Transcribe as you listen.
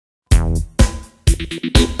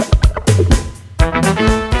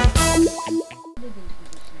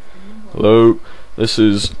Hello, this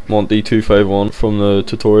is Monty251 from the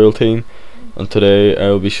tutorial team, and today I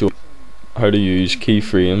will be showing how to use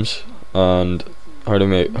keyframes and how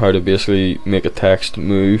to basically make a text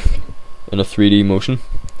move in a 3D motion.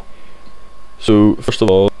 So first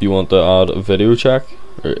of all, you want to add a video check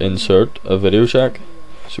or insert a video check.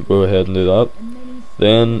 So go ahead and do that.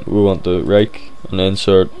 Then we want to right and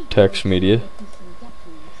insert text media,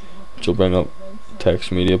 which will bring up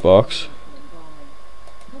text media box.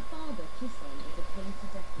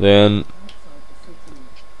 Then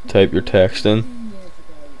type your text in.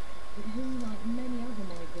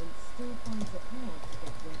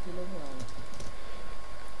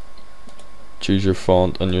 Choose your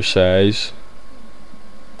font and your size.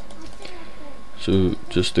 So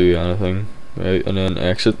just do anything, right? And then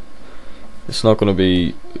exit. It's not going to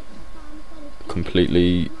be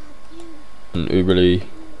completely and uberly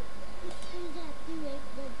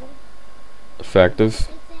effective.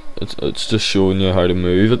 It's just showing you how to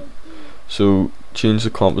move it. So change the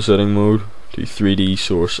compositing mode to 3D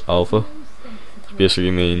source alpha, which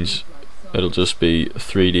basically means it'll just be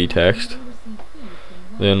 3D text.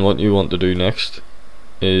 Then what you want to do next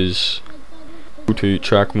is go to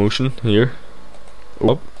track motion here,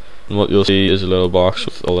 and what you'll see is a little box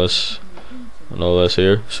with all this and all this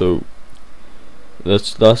here. So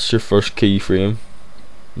that's your first keyframe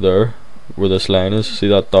there, where this line is. See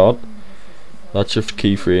that dot? That's your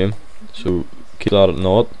keyframe, so keep that at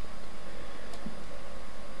 0.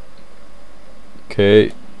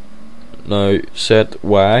 Okay, now set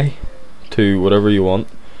Y to whatever you want,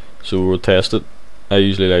 so we'll test it. I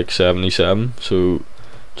usually like 77, so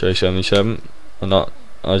try 77, and that,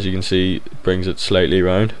 as you can see, brings it slightly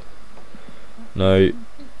round. Now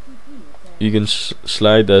you can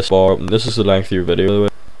slide this bar, and this is the length of your video, by the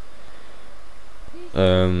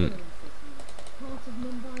way.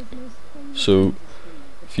 So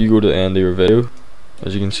if you go to the end of your video,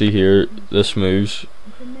 as you can see here, this moves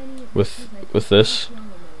with this.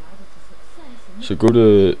 So go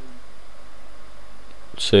to,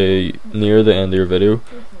 say, near the end of your video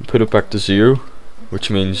and put it back to 0, which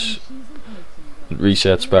means it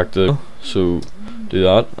resets back to 0. So do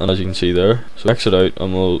that, and as you can see there, so exit out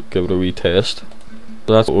and we'll give it a wee test.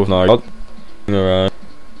 So that's what we've now got around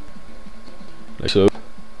like so.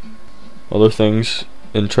 Other things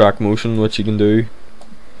in track motion which you can do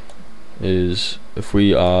is, if I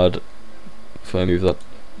move that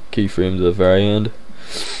keyframe to the very end,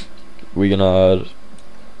 we can add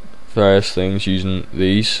various things using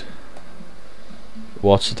these.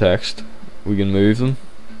 Watch the text, we can move them,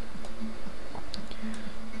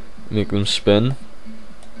 make them spin.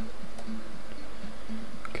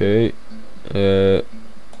 Okay,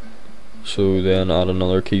 so then add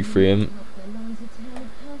another keyframe,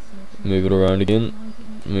 move it around again,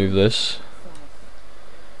 move this,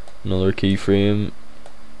 another keyframe,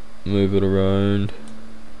 move it around,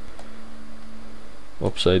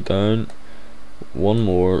 upside down, one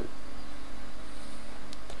more.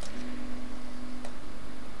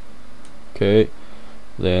 Okay,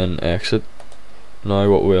 then exit. Now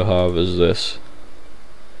what we'll have is this.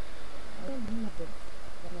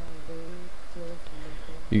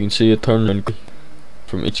 You can see it turn around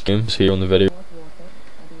from each game here on the video.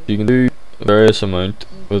 You can do various amount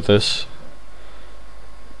with this.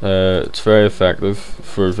 It's very effective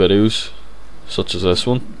for videos such as this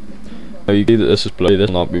one. Now you see that this is blurry, this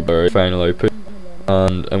will not be very final output,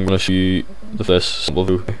 and I'm going to show you this simple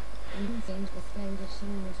video.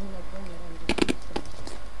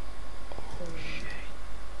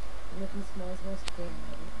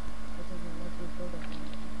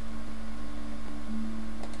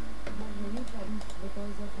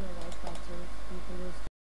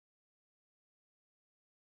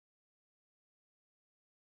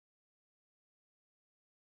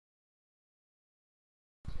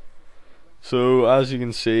 So as you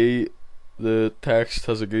can see, the text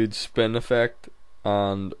has a good spin effect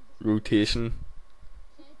and rotation,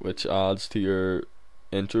 which adds to your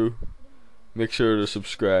intro. Make sure to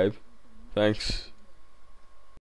subscribe. Thanks.